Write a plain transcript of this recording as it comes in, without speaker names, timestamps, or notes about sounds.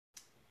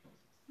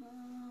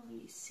Let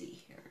me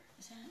see here.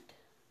 Is that?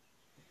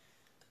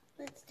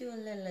 Let's do a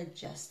little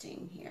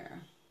adjusting here.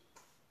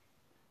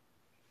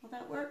 Will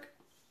that work?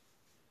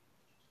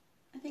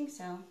 I think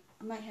so.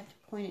 I might have to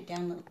point it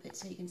down a little bit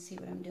so you can see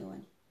what I'm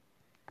doing.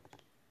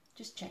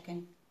 Just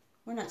checking.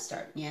 We're not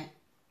starting yet.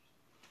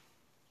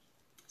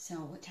 So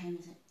what time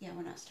is it? Yeah,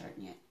 we're not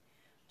starting yet.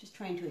 Just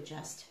trying to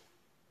adjust.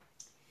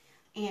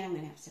 And I'm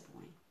going to have a sip of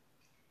wine.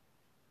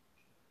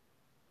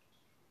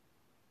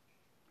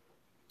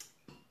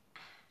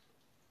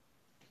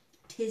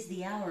 Tis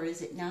the hour,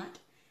 is it not?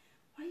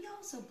 Why are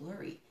y'all so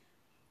blurry?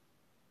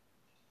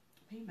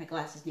 Maybe my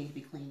glasses need to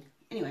be cleaned.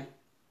 Anyway,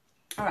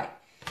 all right.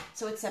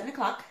 So it's 7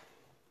 o'clock.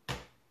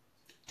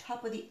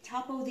 Top of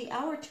the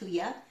hour to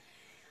ya.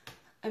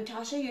 I'm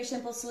Tasha, your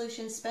Simple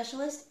Solutions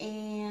Specialist,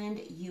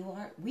 and you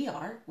aren't.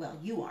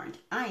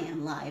 I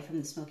am live from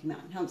the Smoky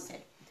Mountain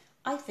Homestead.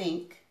 I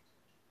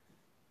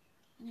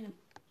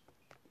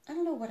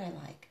don't know what I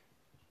like.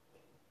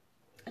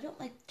 I don't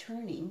like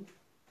turning.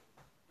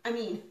 I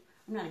mean,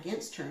 I'm not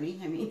against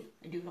turning. I mean,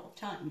 I do it all the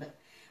time, but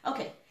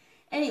okay.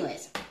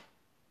 Anyways,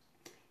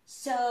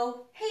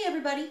 so hey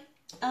everybody.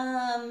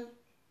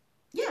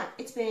 Yeah,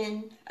 it's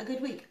been a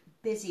good week,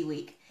 busy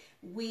week.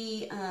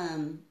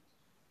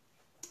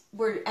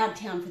 We're out of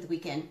town for the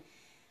weekend.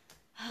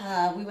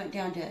 We went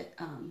down to,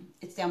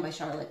 it's down by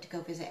Charlotte, to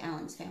go visit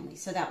Alan's family.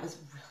 So that was,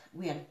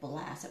 we had a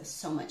blast. It was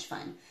so much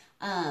fun.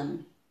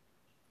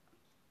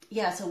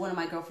 Yeah, so one of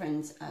my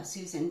girlfriends,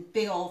 Susan,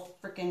 big old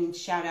freaking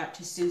shout out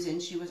to Susan.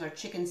 She was our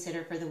chicken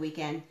sitter for the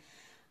weekend.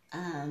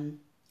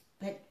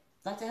 But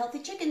lots of healthy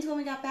chickens when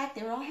we got back.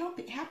 They were all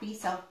happy,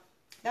 so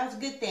that was a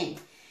good thing.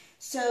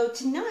 So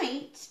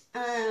tonight,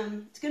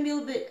 it's going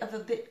to be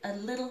a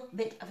little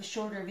bit of a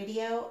shorter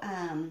video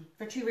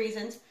for two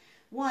reasons.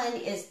 One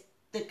is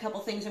the couple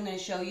things I'm going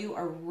to show you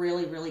are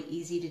really, really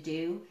easy to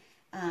do,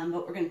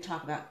 but we're going to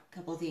talk about a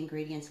couple of the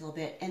ingredients a little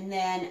bit. And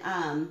then,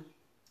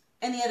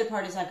 and the other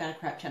part is I've got a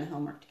crap ton of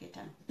homework to get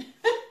done.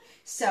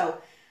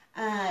 So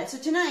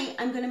tonight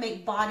I'm going to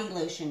make body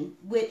lotion,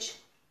 which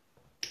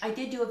I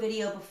did do a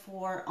video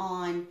before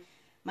on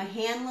my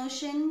hand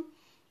lotion.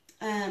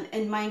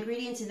 And my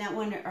ingredients in that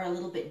one are a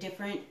little bit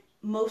different,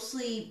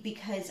 mostly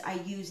because I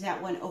use that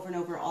one over and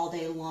over all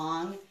day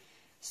long.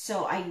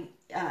 So I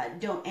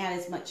don't add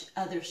as much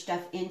other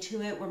stuff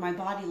into it, where my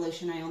body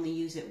lotion, I only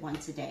use it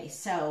once a day.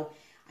 So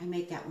I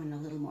make that one a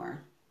little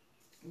more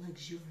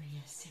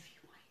luxurious, if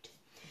you might.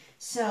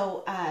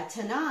 So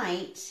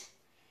tonight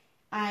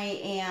I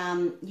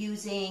am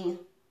using,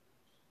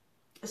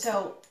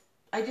 so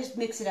I just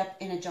mix it up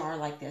in a jar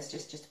like this,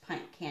 just a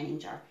pint canning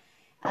jar.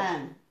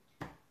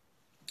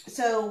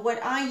 So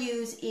what I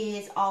use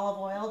is olive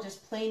oil,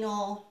 just plain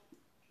old,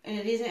 and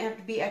it doesn't have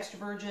to be extra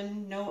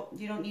virgin. No,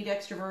 you don't need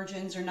extra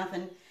virgins or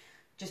nothing.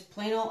 Just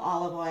plain old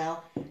olive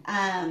oil.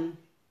 And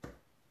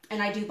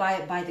I do buy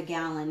it by the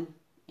gallon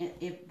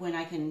when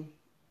I can,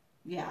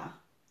 yeah,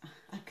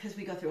 because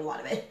we go through a lot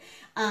of it.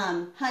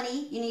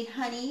 Honey, you need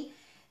honey.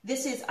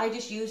 I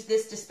just use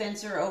this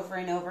dispenser over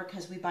and over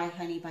because we buy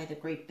honey by the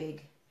great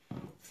big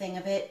thing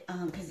of it.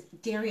 Because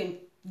Darian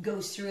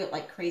goes through it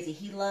like crazy.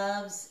 He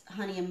loves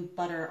honey and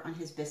butter on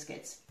his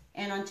biscuits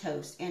and on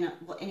toast and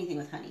anything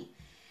with honey.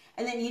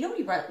 And then you know what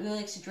he really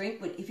likes to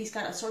drink? But if he's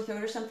got a sore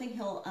throat or something,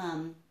 he'll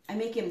I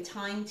make him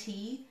thyme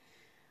tea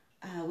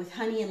with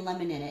honey and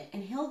lemon in it,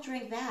 and he'll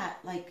drink that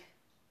like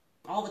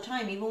all the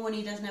time, even when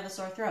he doesn't have a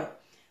sore throat,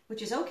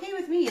 which is okay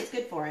with me. It's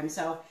good for him.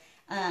 So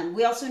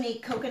we also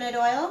need coconut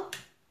oil.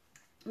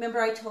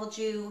 Remember I told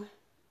you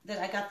that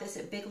I got this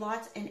at Big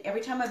Lots, and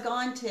every time I've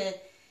gone to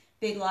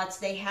Big Lots,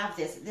 they have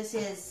this. This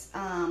is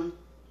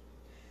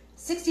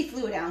 60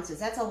 fluid ounces.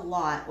 That's a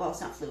lot. Well,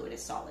 it's not fluid,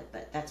 it's solid,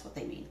 but that's what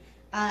they mean.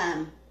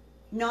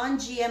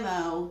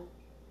 Non-GMO,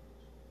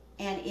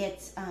 and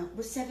it's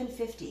was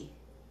 $7.50.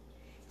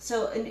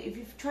 So, and if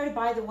you try to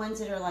buy the ones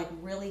that are like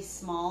really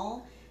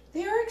small,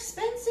 they are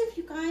expensive,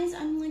 you guys.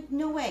 I'm like,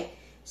 no way.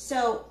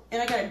 So, and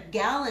I got a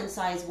gallon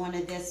size one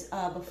of this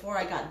before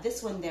I got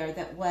this one there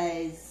that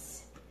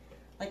was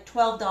like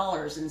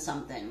 $12 and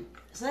something.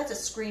 So that's a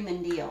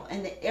screaming deal.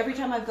 And every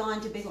time I've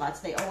gone to Big Lots,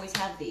 they always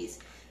have these.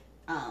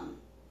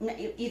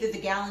 Either the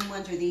gallon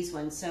ones or these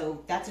ones.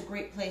 So that's a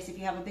great place if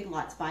you have a Big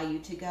Lots by you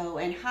to go.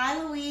 And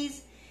hi,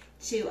 Louise,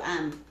 to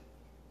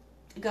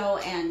go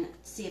and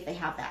see if they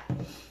have that.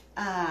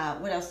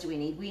 What else do we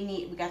need?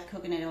 We got the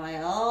coconut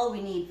oil.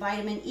 We need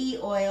vitamin E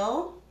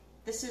oil.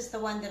 This is the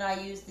one that I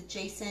use, the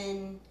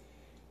Jason,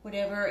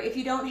 whatever. If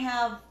you don't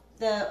have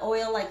the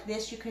oil like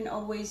this, you can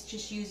always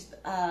just use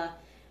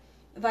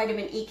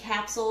vitamin E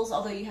capsules,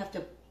 although you have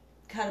to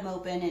cut them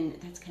open, and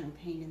that's kind of a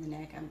pain in the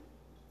neck.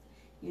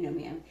 You know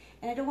me, and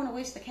I don't want to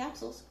waste the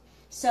capsules,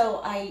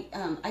 so I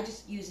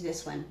just use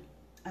this one.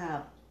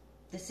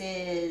 This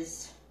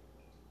is,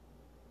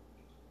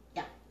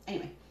 yeah.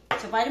 Anyway,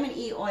 so vitamin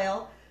E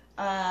oil.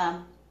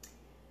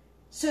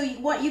 So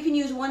you can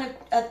use one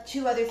of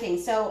two other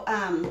things. So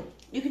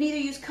you can either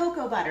use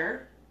cocoa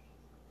butter.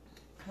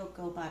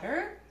 Cocoa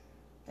butter.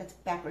 That's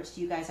backwards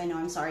to you guys. I know.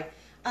 I'm sorry.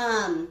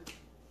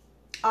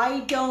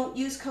 I don't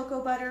use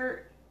cocoa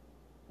butter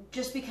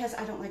just because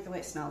I don't like the way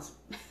it smells.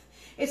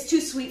 It's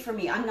too sweet for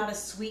me. I'm not a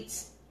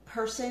sweets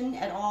person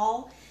at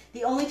all.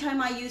 The only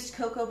time I used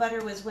cocoa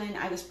butter was when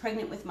I was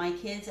pregnant with my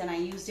kids, and I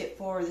used it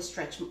for the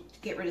stretch, to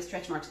get rid of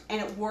stretch marks,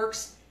 and it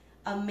works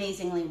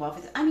amazingly well.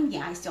 I mean,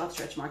 yeah, I still have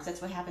stretch marks.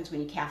 That's what happens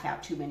when you calf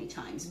out too many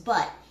times.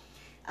 But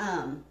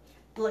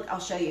look, I'll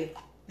show you.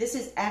 This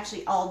is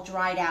actually all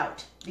dried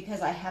out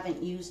because I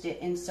haven't used it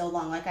in so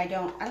long. Like I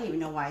don't even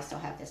know why I still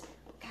have this.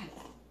 God,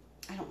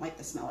 I don't like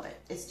the smell of it.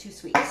 It's too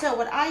sweet. So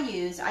what I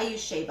use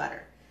shea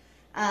butter.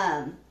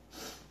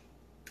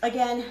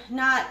 Again,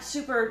 not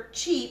super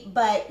cheap,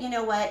 but you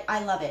know what?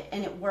 I love it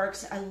and it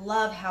works. I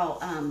love how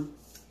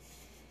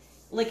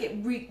like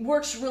it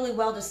works really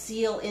well to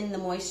seal in the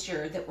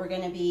moisture that we're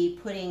going to be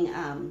putting.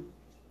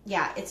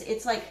 Yeah,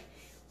 it's like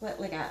what,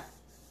 like a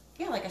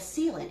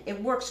sealant.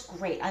 It works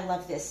great. I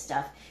love this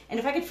stuff. And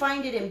if I could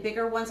find it in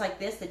bigger ones like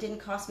this that didn't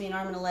cost me an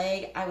arm and a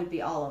leg, I would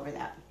be all over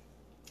that.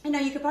 I know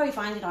you could probably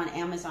find it on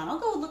Amazon. I'll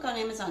go look on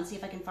Amazon and see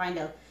if I can find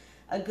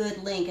a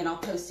good link, and I'll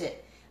post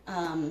it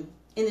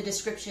in the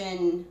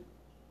description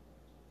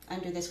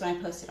under this when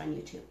I post it on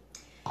YouTube.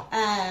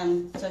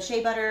 So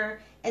shea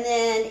butter, and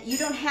then you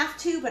don't have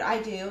to, but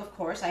I do, of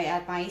course. I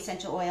add my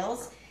essential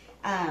oils.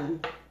 I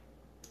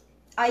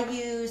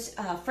use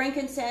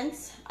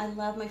frankincense. I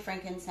love my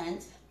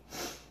frankincense.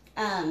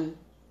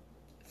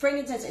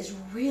 Frankincense is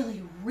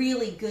really,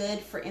 really good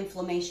for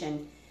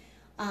inflammation.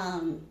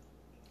 And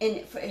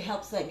it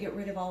helps like get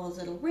rid of all those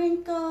little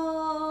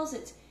wrinkles.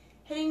 It's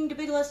heading to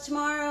Big Lots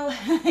tomorrow.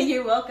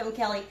 You're welcome,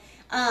 Kelly.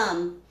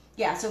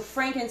 Yeah, so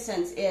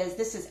frankincense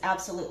this is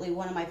absolutely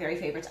one of my very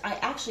favorites. I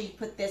actually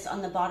put this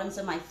on the bottoms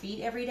of my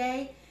feet every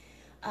day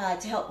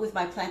to help with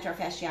my plantar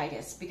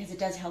fasciitis, because it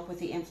does help with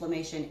the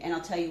inflammation. And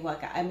I'll tell you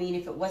what, I mean,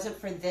 if it wasn't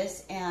for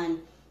this and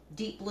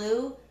Deep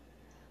Blue,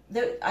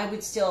 I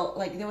would still,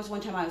 like, there was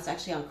one time I was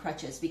actually on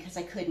crutches because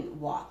I couldn't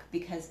walk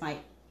because my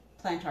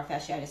plantar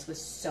fasciitis was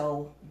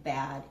so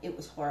bad. It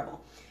was horrible.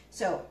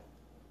 So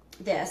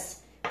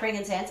this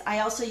frankincense. I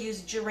also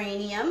use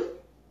geranium,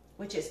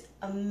 which is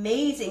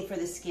amazing for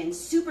the skin.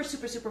 Super,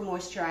 super, super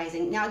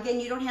moisturizing. Now, again,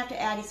 you don't have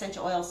to add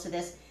essential oils to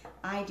this.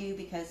 I do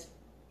because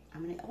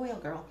I'm an oil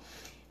girl.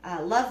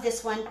 Love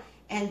this one.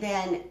 And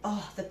then,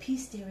 oh, the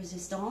piece de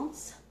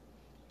resistance,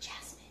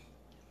 jasmine.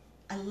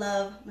 I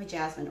love my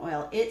jasmine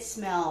oil. It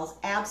smells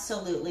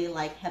absolutely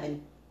like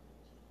heaven.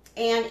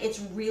 And it's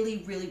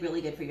really, really,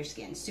 really good for your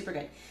skin. Super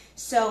good.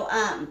 So,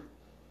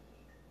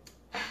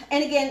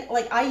 and again,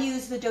 like I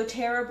use the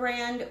doTERRA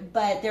brand,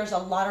 but there's a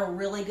lot of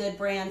really good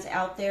brands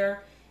out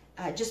there.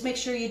 Just make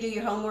sure you do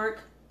your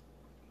homework.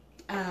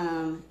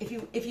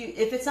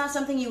 If it's not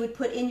something you would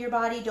put in your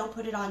body, don't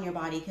put it on your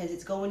body, because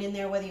it's going in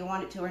there whether you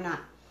want it to or not.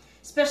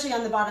 Especially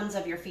on the bottoms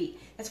of your feet.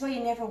 That's why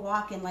you never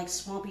walk in like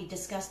swampy,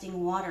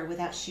 disgusting water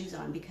without shoes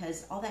on,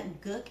 because all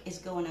that gook is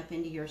going up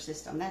into your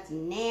system. That's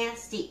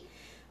nasty.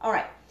 All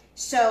right,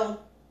 so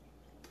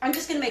I'm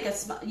just gonna make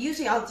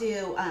usually I'll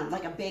do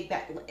like a big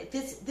bag.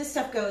 This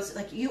stuff goes,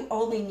 like, you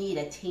only need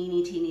a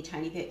teeny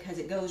tiny bit because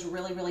it goes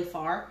really, really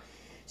far.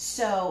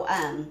 So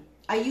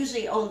I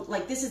usually own,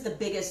 like, this is the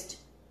biggest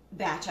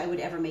batch I would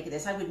ever make of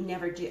this. I would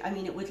never do, I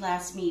mean, it would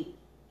last me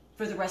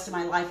for the rest of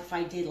my life if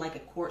I did like a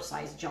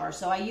quart-sized jar.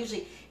 So I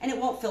usually, and it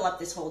won't fill up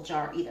this whole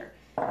jar either.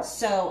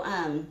 So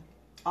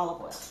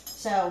olive oil.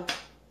 So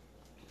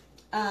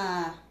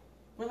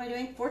what am I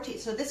doing? 4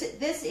 teaspoons. So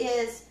this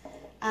is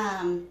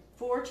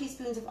 4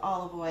 teaspoons of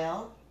olive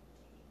oil.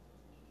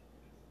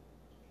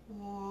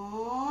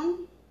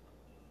 1.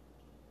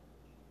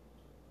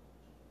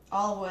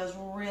 Olive oil is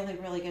really,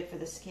 really good for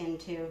the skin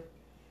too.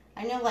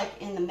 I know, like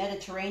in the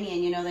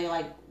Mediterranean, you know, they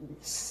like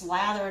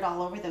slather it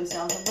all over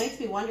themselves. It makes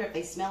me wonder if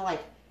they smell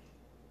like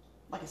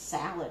a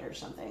salad or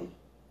something.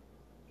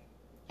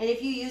 And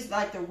if you use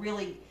like the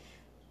really,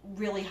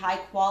 really high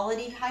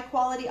quality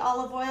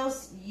olive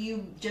oils,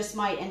 you just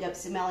might end up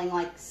smelling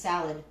like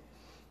salad,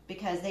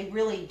 because they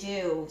really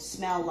do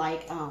smell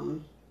like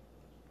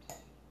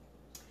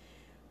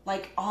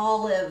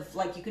olive.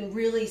 Like you can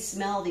really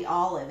smell the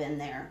olive in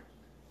there.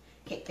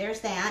 Okay,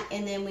 there's that.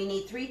 And then we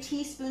need 3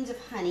 teaspoons of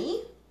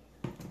honey.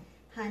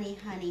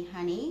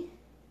 Honey.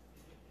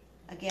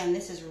 Again,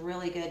 this is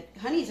really good.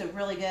 Honey's a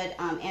really good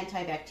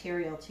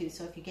antibacterial too,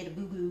 so if you get a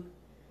boo-boo,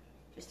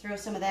 just throw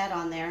some of that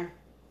on there.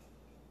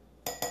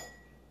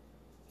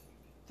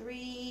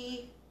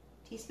 3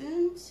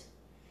 teaspoons.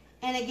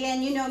 And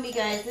again, you know me,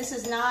 guys, this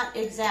is not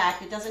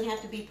exact. It doesn't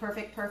have to be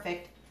perfect.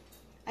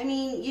 I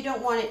mean, you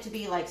don't want it to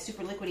be like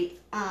super liquidy.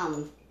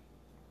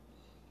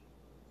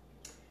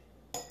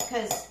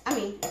 Because, I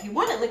mean, if you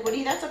want it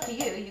liquidy, that's up to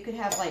you. You could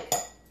have like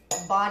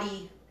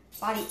body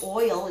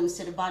oil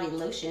instead of body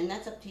lotion.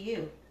 That's up to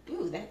you.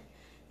 Ooh, that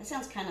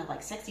sounds kind of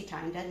like sexy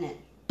time, doesn't it?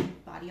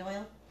 Body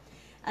oil.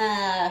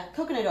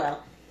 Coconut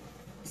oil.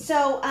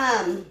 So,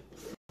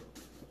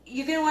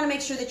 you're going to want to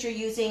make sure that you're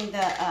using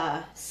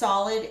the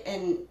solid.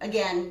 And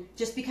again,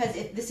 just because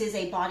this is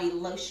a body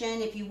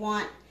lotion, if you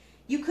want,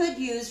 you could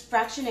use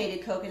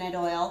fractionated coconut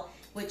oil,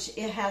 which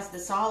it has the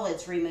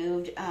solids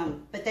removed,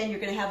 but then you're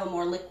going to have a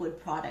more liquid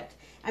product.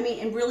 I mean,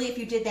 and really if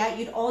you did that,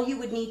 all you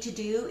would need to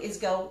do is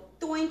go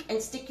doink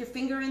and stick your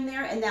finger in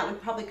there, and that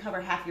would probably cover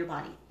half your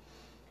body.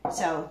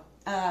 So,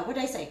 what did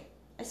I say?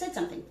 I said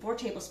something, 4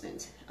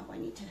 tablespoons. Oh, I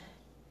need to,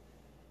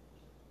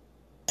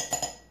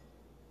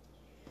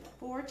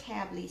 4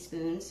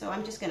 tablespoons. So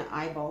I'm just gonna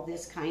eyeball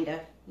this kind of.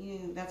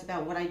 That's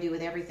about what I do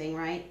with everything,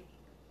 right?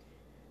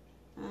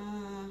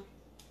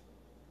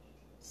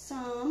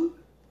 Some.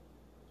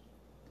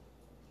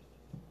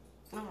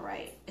 All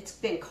right, it's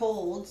been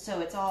cold,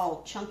 so it's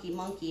all chunky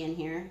monkey in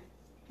here.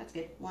 That's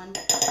good. 1.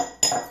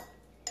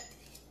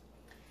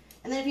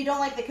 And then if you don't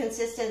like the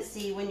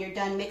consistency when you're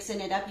done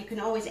mixing it up, you can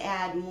always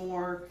add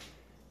more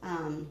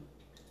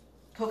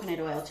coconut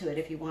oil to it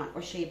if you want,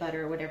 or shea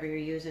butter or whatever you're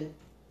using.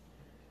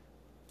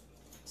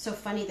 So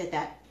funny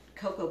that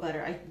cocoa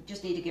butter, I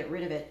just need to get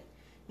rid of it.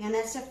 Man,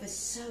 that stuff is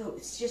so,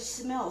 it just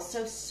smells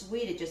so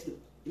sweet. It just,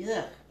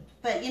 ugh.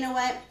 But you know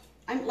what?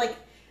 I'm like,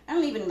 I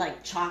don't even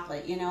like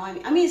chocolate, you know.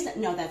 I mean,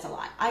 no, that's a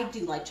lie. I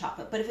do like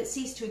chocolate, but if it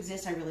ceased to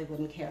exist, I really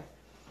wouldn't care.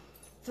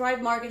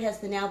 Thrive Market has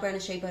the Now brand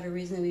of shea butter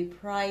reasonably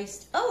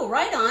priced. Oh,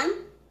 right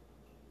on.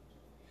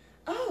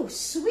 Oh,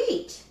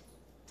 sweet.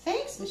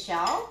 Thanks,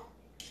 Michelle.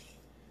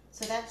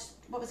 So that's,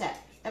 what was that?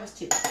 That was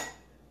 2.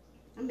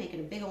 I'm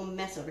making a big old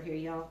mess over here,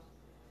 y'all.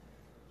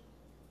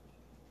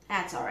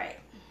 That's all right.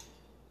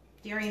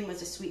 Darian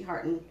was a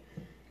sweetheart and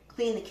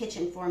cleaned the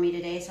kitchen for me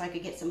today so I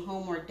could get some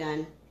homework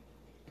done.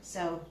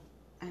 So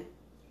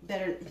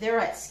they're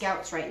at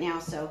Scouts right now,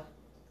 so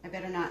he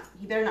better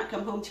not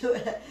come home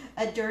to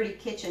a dirty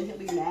kitchen. He'll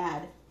be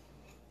mad.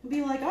 He'll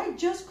be like, I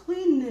just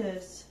cleaned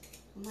this.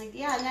 I'm like,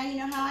 yeah, now you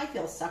know how I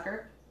feel,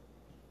 sucker.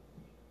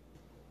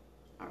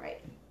 All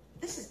right,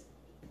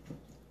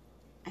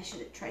 I should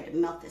have tried to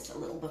melt this a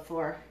little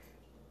before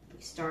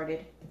we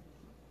started.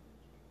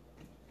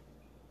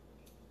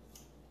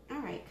 All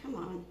right, come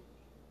on.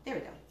 There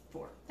we go,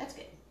 4, that's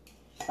good.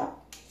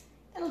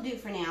 That'll do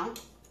for now.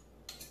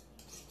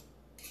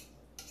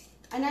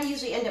 And I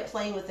usually end up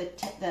playing with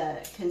the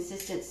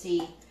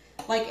consistency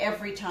like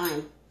every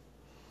time,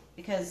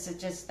 because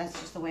that's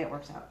just the way it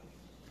works out.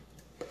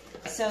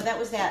 So that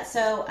was that.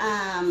 So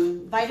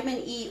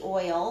vitamin E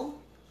oil.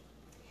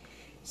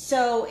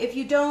 So if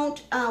you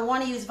don't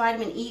want to use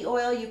vitamin E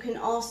oil, you can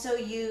also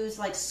use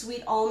like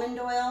sweet almond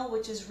oil,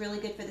 which is really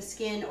good for the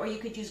skin, or you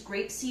could use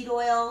grapeseed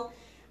oil.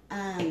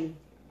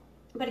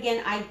 But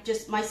again,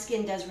 my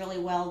skin does really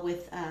well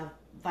with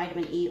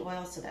vitamin E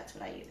oil, so that's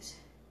what I use.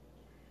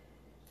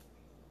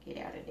 Get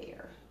out of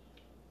there.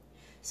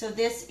 So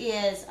this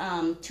is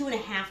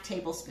 2.5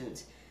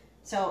 tablespoons.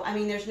 So, I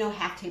mean, there's no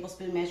half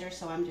tablespoon measure,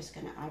 so I'm just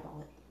going to eyeball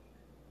it.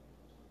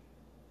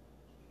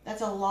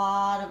 That's a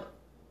lot of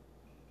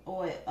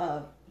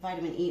oil,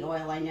 vitamin E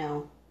oil, I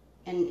know.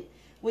 And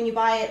when you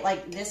buy it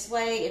like this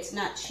way, it's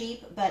not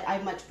cheap, but I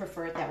much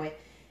prefer it that way.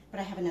 But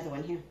I have another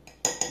one here.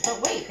 But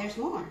wait, there's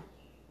more.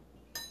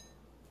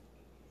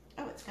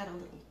 Oh, it's got a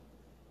little.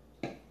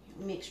 Let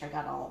me make sure I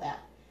got all of that.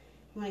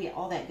 I want to get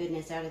all that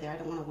goodness out of there. I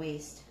don't want to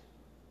waste.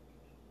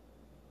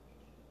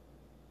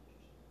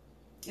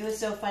 It was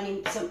so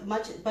funny. A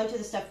bunch of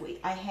the stuff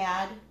I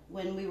had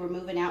when we were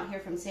moving out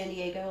here from San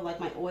Diego, like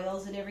my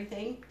oils and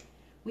everything,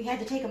 we had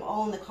to take them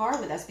all in the car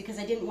with us because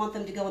I didn't want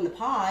them to go in the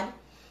pod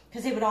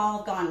because they would all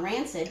have gone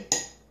rancid.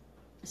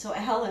 So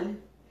Ellen,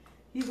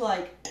 he's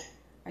like,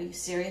 are you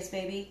serious,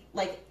 baby?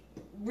 Like,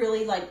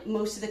 really, like,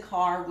 most of the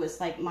car was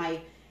like my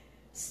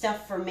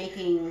stuff for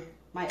making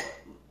my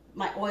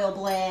oil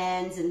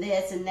blends and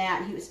this and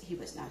that, and he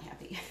was not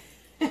happy.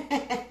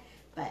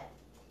 But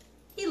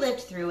he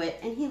lived through it,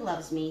 and he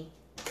loves me,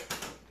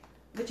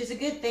 which is a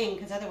good thing,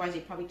 because otherwise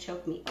he'd probably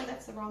choke me. Oh,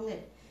 that's the wrong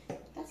lid.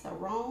 That's the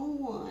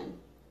wrong one.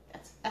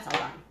 That's all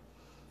gone.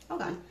 All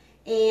gone.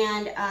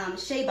 And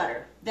shea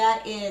butter.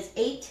 That is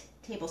 8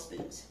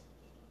 tablespoons.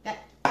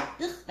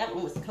 That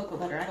one was the cocoa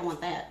butter. I don't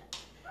want that.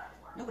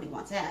 Nobody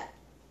wants that.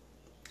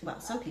 Well,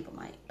 some people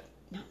might, but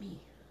not me.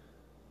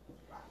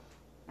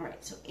 All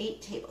right, so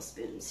 8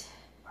 tablespoons.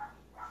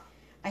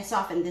 I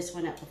softened this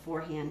one up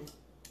beforehand.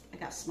 I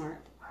got smart.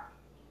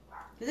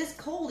 Because it's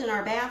cold in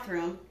our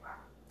bathroom,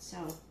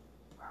 so.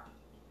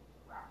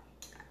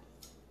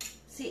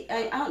 See,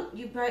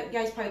 you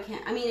guys probably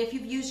can't. I mean, if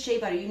you've used shea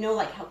butter, you know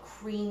like how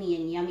creamy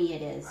and yummy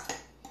it is.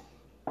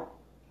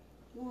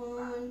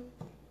 1.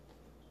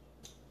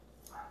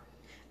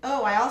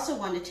 Oh, I also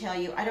wanted to tell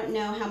you, I don't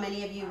know how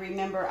many of you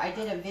remember, I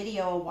did a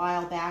video a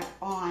while back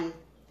on,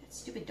 that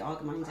stupid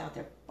dog of mine's out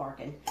there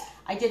barking.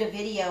 I did a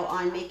video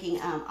on making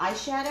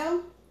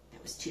eyeshadow.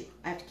 That was 2.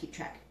 I have to keep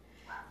track.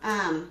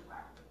 On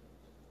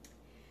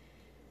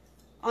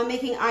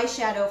making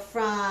eyeshadow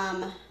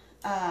from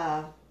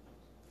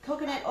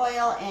coconut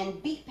oil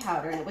and beet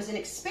powder. And it was an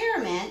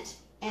experiment,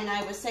 and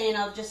I was saying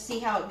I'll just see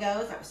how it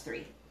goes. That was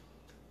 3.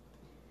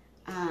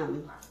 I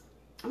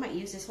might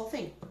use this whole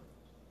thing.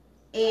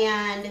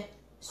 And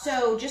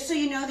so, just so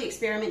you know, the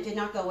experiment did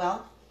not go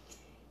well.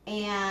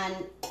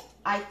 And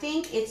I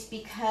think it's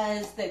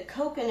because the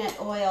coconut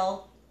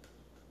oil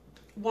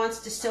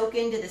wants to soak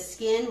into the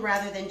skin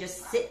rather than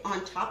just sit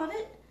on top of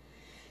it.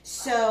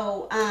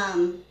 So,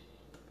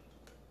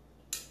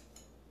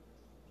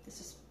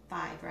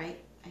 5, right?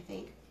 I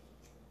think.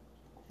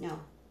 No.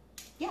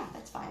 Yeah,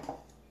 that's 5.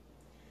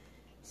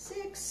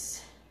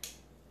 6.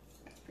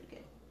 That's pretty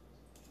good.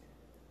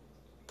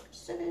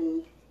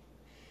 7.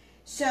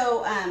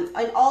 So, and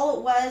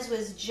all it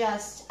was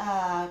just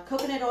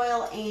coconut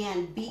oil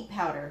and beet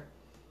powder.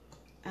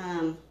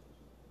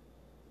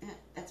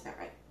 That's about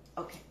right.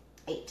 Okay,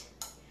 8.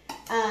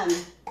 And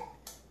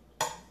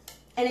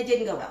it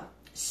didn't go well.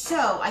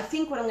 So I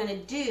think what I'm going to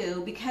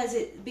do, because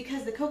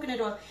the coconut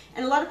oil,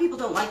 and a lot of people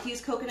don't like to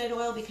use coconut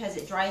oil because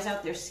it dries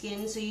out their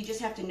skin. So you just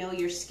have to know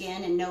your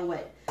skin and know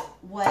what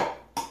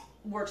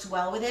works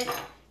well with it.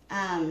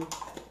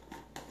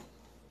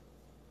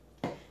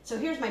 So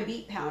here's my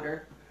beet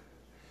powder.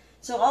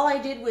 So all I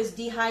did was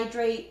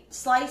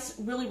slice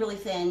really, really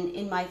thin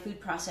in my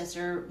food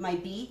processor, my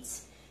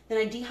beets. Then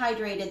I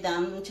dehydrated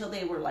them until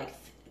they were like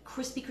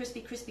crispy.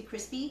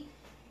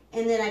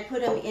 And then I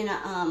put them in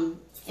a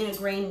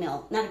grain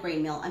mill, not a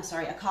grain mill, I'm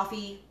sorry, a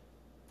coffee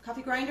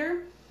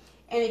grinder.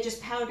 And it just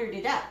powdered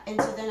it up.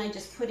 And so then I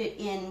just put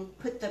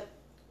the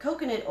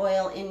coconut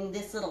oil in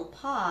this little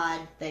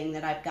pod thing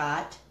that I've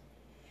got.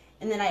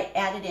 And then I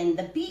added in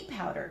the beet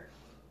powder.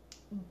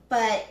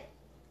 But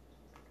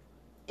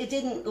it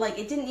didn't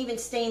even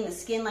stain the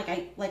skin like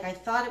I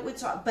thought it would.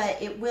 So, but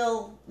it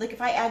will, like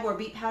if I add more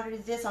beet powder to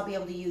this, I'll be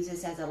able to use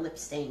this as a lip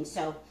stain.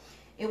 So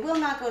it will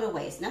not go to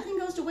waste. Nothing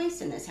goes to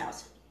waste in this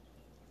house.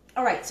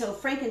 All right, so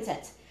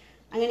frankincense.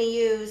 I'm going to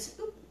use,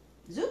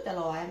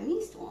 zutalo, I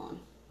missed one.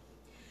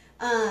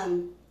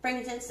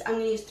 Frankincense, I'm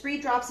going to use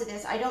 3 drops of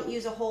this. I don't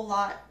use a whole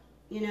lot,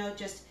 you know,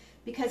 just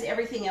because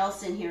everything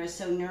else in here is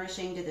so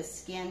nourishing to the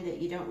skin that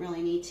you don't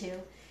really need to.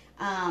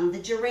 The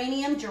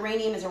geranium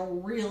is a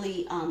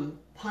really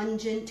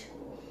pungent,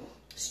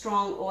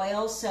 strong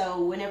oil.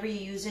 So whenever you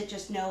use it,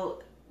 just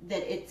know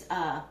that it's,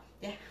 hi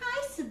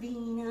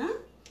Sabina.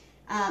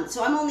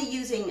 So I'm only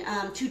using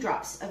 2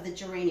 drops of the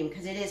geranium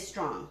because it is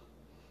strong.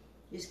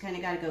 You just kind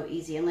of got to go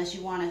easy unless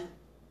you want to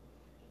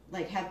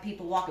like have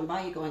people walking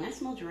by you going, I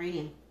smell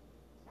geranium.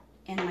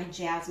 And my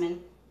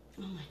jasmine.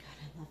 Oh my God,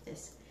 I love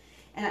this.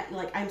 And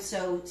I'm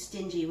so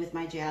stingy with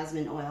my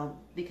jasmine oil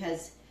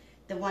because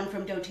the one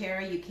from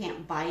doTERRA, you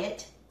can't buy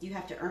it. You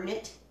have to earn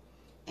it.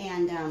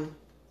 And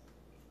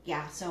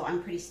yeah, so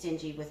I'm pretty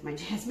stingy with my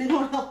jasmine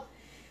oil.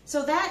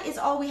 So that is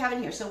all we have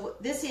in here. So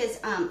this is,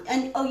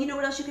 and oh, you know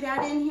what else you could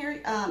add in here?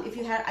 If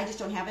you had, I just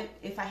don't have it.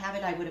 If I have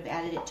it, I would have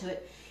added it to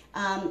it,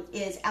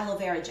 is aloe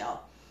vera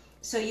gel.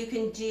 So you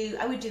can do,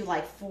 I would do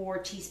like 4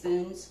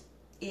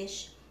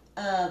 teaspoons-ish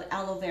of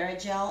aloe vera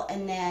gel.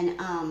 And then,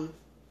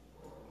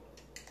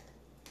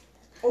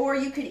 or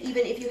you could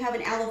even, if you have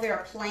an aloe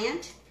vera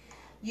plant,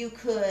 you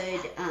could,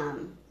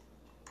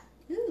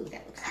 ooh,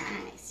 that looks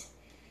nice.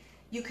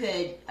 You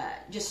could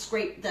just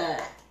scrape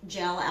the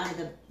gel out of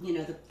the, you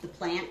know, the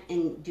plant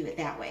and do it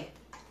that way.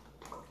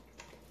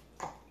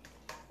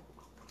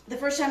 The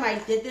first time I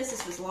did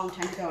this was a long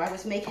time ago, I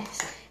was making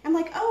this. I'm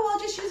like, oh, I'll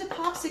just use a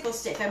popsicle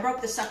stick. I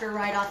broke the sucker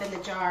right off in the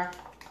jar.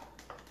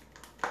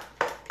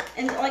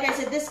 And like I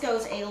said, this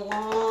goes a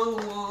long,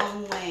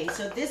 long way.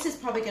 So this is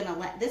probably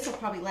gonna, this will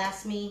probably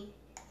last me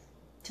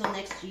till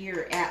next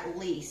year at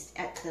least,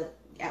 at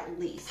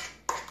least.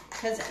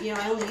 Because, you know,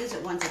 I only use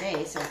it once a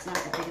day, so it's not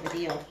that big of a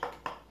deal.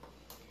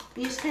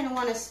 You just kind of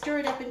want to stir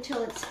it up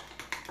until it's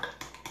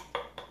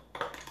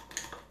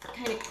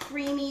kind of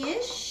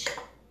creamy-ish.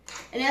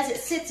 And as it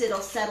sits, it'll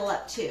settle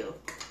up too.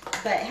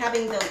 But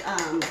having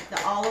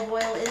the olive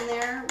oil in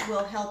there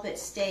will help it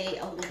stay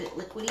a little bit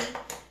liquidy,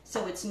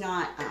 so it's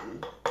not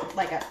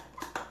like a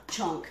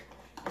chunk.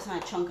 It's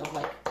not a chunk of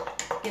like,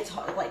 gets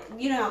hard, like,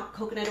 you know how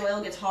coconut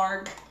oil gets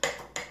hard?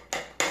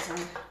 So,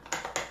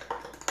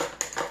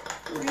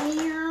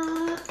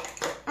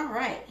 all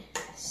right,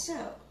 so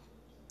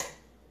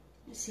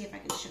let's see if I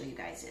can show you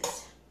guys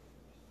this.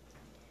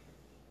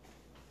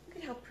 Look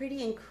at how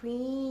pretty and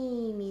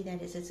creamy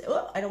that is. It's,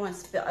 oh, I don't want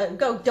to spill.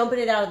 Go dumping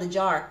it out of the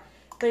jar.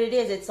 But it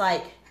is, it's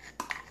like,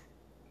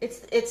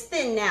 it's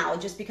thin now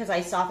just because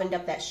I softened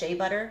up that shea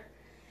butter.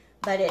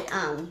 But it,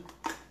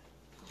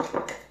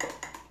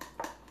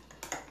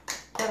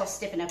 that'll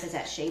stiffen up as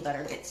that shea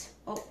butter gets,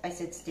 oh, I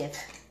said stiff.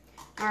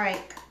 All right,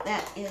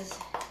 that is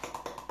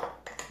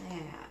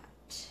that.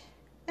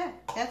 Yeah,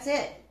 that's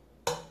it.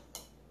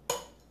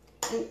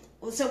 And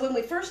so when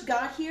we first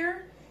got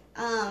here,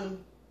 I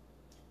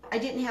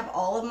didn't have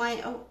all of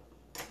my, oh,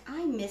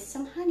 I missed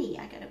some honey.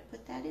 I gotta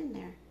put that in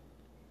there.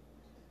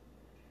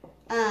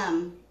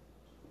 I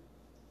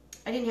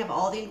didn't have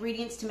all the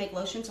ingredients to make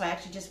lotion, so I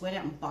actually just went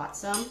out and bought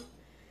some.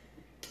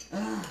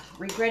 Ugh,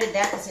 regretted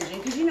that decision,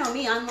 because you know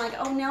me, I'm like,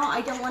 oh no,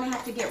 I don't want to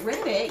have to get rid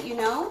of it, you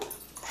know?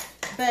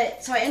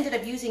 But, so I ended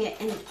up using it,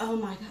 and oh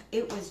my God,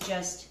 it was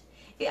just,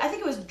 I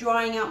think it was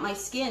drying out my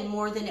skin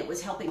more than it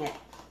was helping it.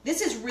 This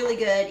is really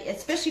good,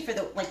 especially for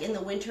the, like in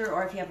the winter,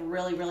 or if you have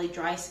really, really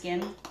dry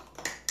skin.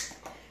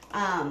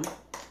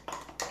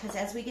 Because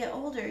as we get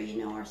older,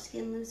 you know, our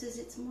skin loses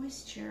its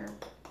moisture.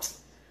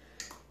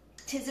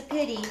 'Tis a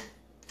pity.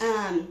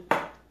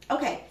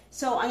 Okay,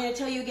 so I'm going to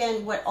tell you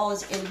again what all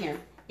is in here.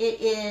 It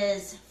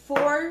is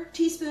 4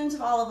 teaspoons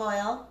of olive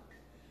oil,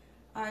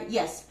 All right,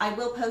 yes, I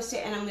will post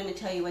it, and I'm going to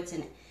tell you what's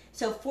in it.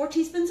 So 4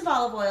 teaspoons of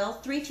olive oil,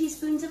 3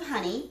 teaspoons of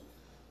honey,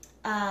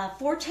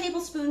 4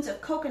 tablespoons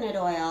of coconut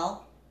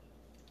oil,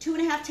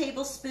 2.5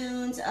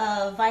 tablespoons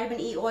of vitamin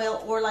E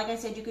oil, or like I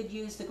said, you could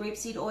use the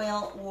grapeseed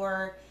oil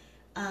or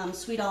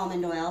sweet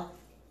almond oil,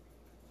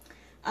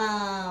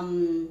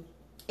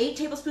 8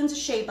 tablespoons of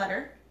shea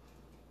butter,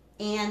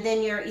 and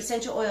then your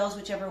essential oils,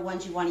 whichever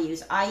ones you want to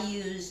use. I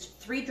used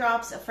 3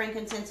 drops of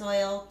frankincense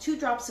oil, 2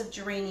 drops of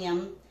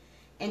geranium,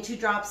 and 2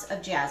 drops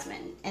of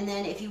jasmine. And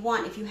then if you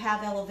want, if you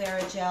have aloe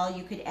vera gel,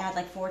 you could add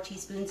like 4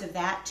 teaspoons of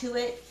that to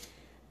it.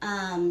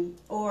 And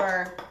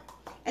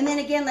then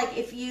again, like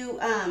if you,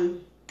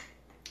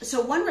 so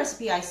one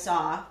recipe I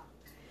saw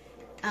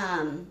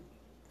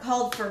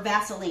called for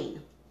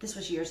Vaseline. This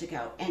was years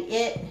ago. And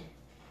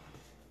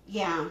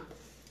yeah,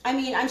 I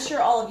mean, I'm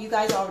sure all of you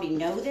guys already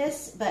know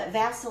this, but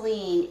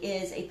Vaseline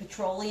is a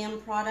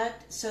petroleum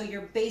product. So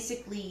you're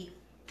basically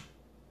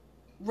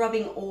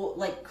rubbing oil,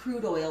 like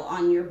crude oil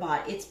on your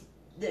body. It's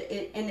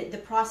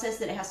the process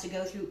that it has to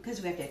go through,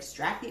 because we have to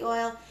extract the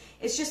oil.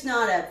 It's just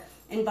not a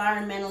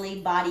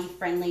environmentally body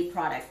friendly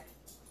product.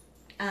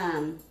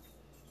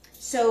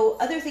 So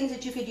other things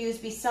that you could use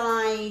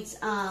besides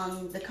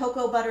the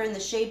cocoa butter and the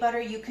shea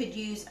butter, you could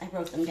use, I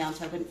wrote them down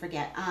so I wouldn't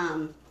forget.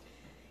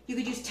 You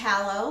could use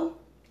tallow,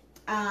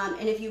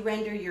 and if you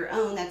render your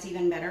own, that's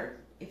even better.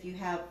 If you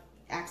have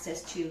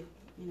access to, you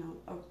know,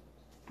 a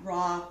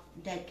raw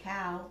dead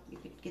cow, you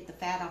could get the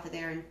fat off of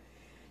there and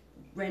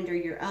render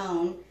your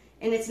own.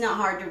 And it's not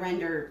hard to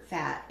render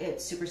fat.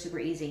 It's super, super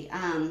easy.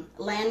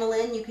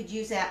 Lanolin, you could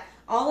use that.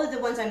 All of the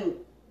ones I'm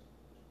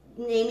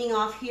naming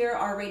off here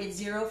are rated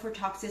 0 for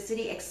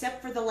toxicity,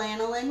 except for the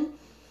lanolin,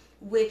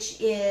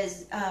 which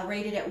is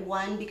rated at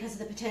 1 because of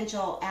the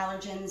potential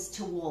allergens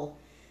to wool.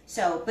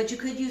 So, but you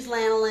could use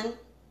lanolin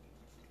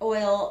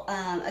oil,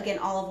 again,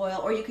 olive oil,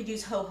 or you could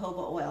use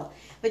jojoba oil.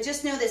 But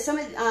just know that some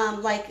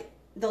of, like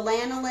the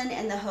lanolin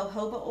and the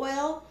jojoba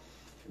oil,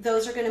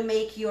 those are going to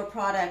make your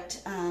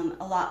product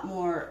a lot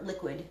more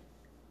liquid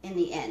in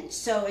the end.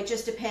 So it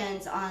just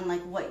depends on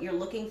like what you're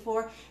looking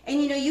for.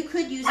 And you know, you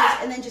could use this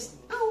and then just,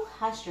 oh,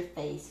 hush your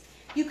face.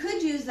 You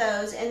could use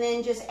those and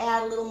then just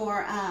add a little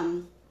more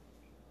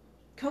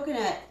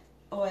coconut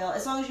oil.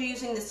 As long as you're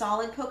using the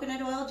solid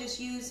coconut oil, just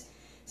use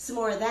some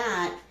more of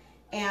that,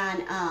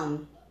 and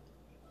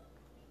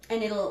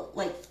it'll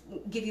like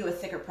give you a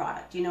thicker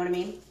product. You know what I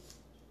mean?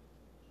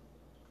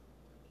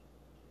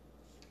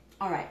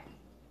 All right.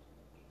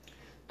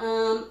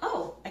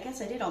 Oh, I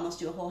guess I did almost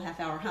do a whole half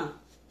hour, huh?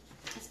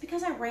 That's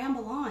because I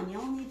ramble on.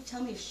 Y'all need to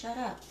tell me to shut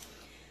up.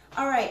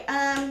 All right,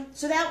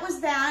 so that was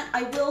that.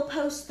 I will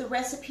post the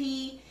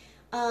recipe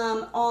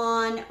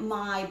on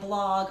my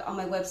blog, on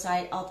my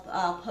website.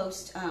 I'll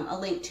post a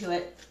link to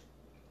it.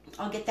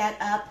 I'll get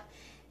that up.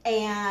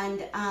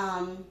 And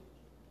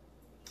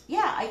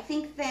yeah, I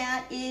think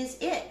that is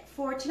it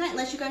for tonight,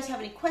 unless you guys have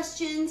any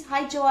questions.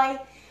 Hi, Joy.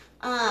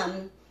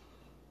 I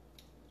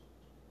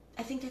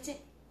think that's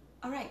it.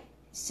 All right.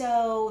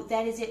 So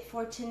that is it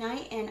for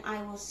tonight, and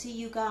I will see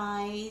you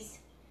guys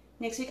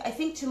next week. I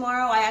think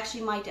tomorrow I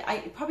actually might, I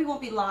probably won't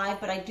be live,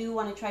 but I do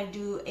want to try to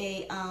do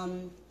a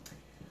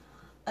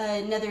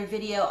another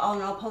video,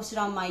 and I'll post it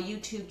on my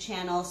YouTube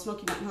channel,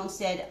 Smoky Mountain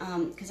Homestead,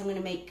 because I'm going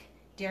to make,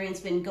 Darian's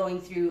been going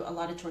through a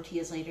lot of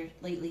tortillas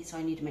lately, so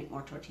I need to make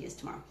more tortillas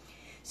tomorrow.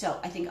 So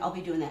I think I'll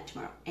be doing that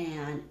tomorrow,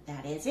 and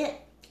that is it.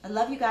 I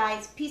love you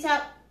guys. Peace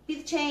out. Be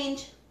the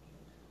change.